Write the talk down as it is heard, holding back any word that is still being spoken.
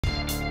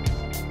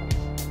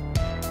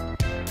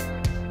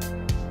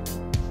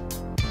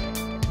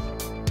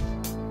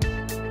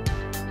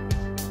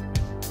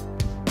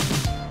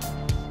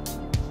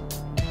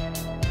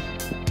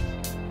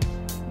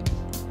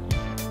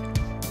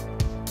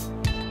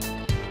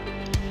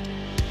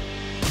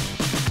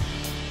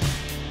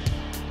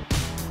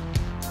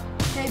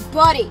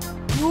Buddy,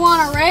 you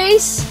want to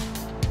race?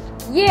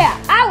 Yeah,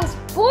 I was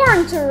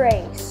born to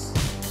race.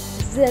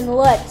 Then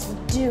let's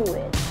do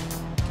it.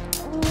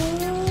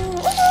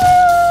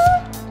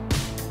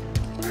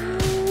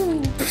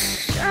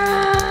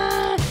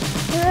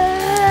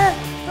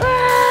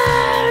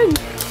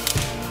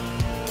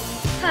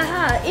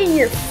 Haha, in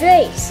your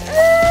face.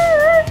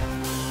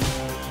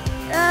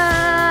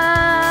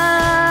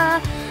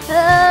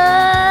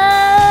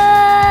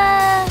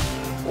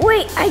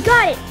 Wait, I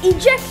got it.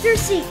 Ejector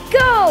seat,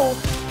 go!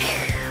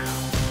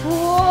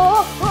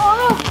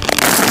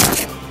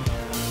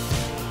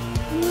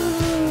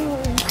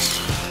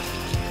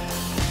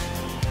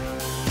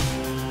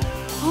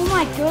 Oh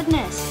my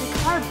goodness, the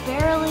car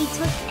barely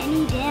took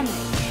any damage.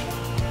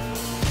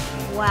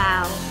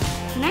 Wow.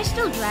 Can I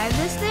still drive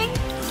this thing?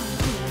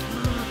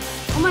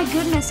 Oh my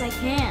goodness, I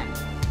can.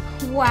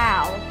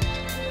 Wow.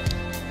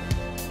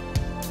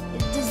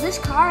 Does this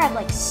car have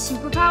like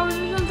superpowers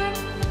or something?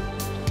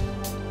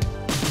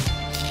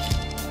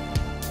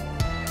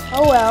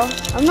 Oh well,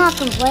 I'm not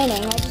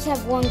complaining. I just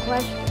have one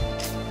question.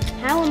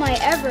 How am I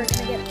ever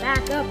gonna get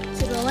back up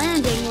to the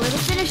landing where the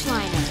finish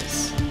line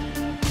is?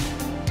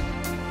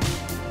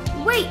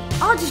 Wait,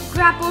 I'll just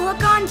grapple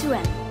hook onto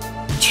him.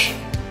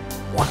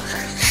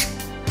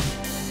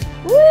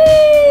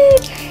 Whee!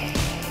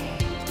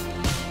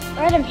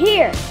 Right, I'm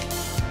here.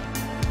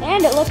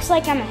 And it looks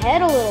like I'm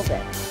ahead a little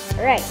bit.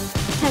 Alright,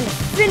 time to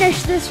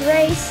finish this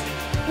race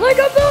like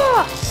a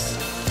boss!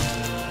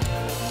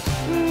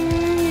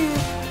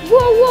 Whoa,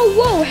 whoa,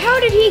 whoa, how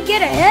did he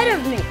get ahead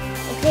of me?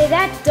 Okay,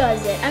 that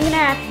does it. I'm gonna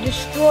have to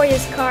destroy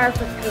his car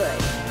for good.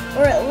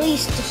 Or at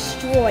least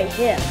destroy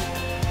him.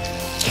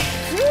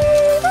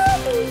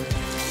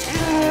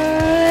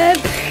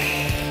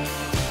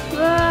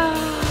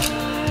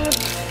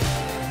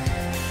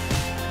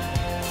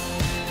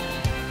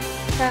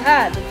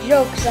 Haha, the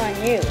joke's on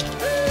you.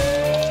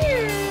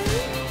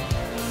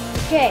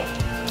 Okay,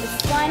 the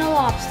final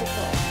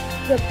obstacle.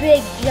 The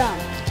big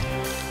jump.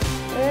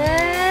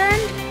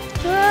 And...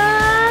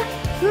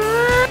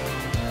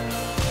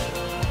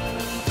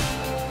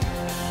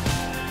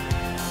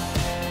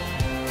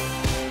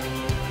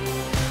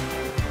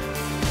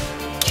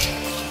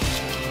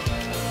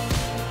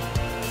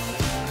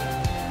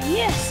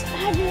 Yes,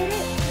 I did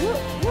it.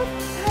 Whoop,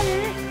 I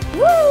did it.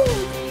 Woo!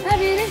 I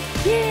did it.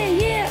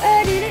 Yeah,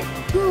 I did it.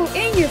 Ooh,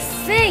 in your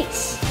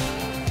face.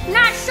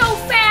 Not so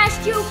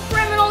fast, you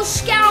criminal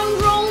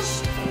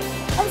scoundrels.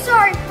 I'm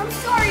sorry.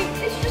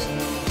 It's just,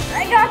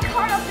 I got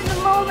caught up in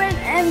the moment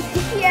and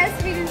he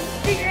asked me to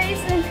speed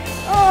race and,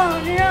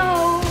 oh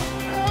no.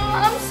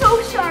 I'm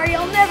so sorry.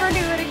 I'll never do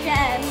it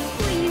again.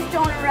 Please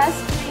don't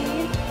arrest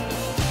me.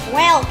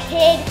 Well,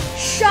 kid,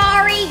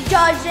 sorry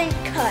doesn't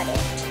cut it.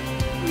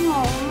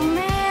 Oh,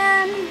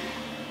 man.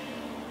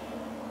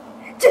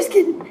 Just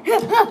kidding.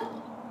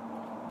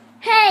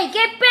 Hey,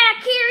 get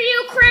back here,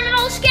 you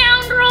criminal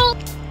scoundrel!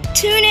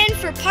 Tune in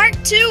for part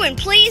 2 and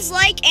please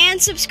like and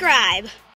subscribe.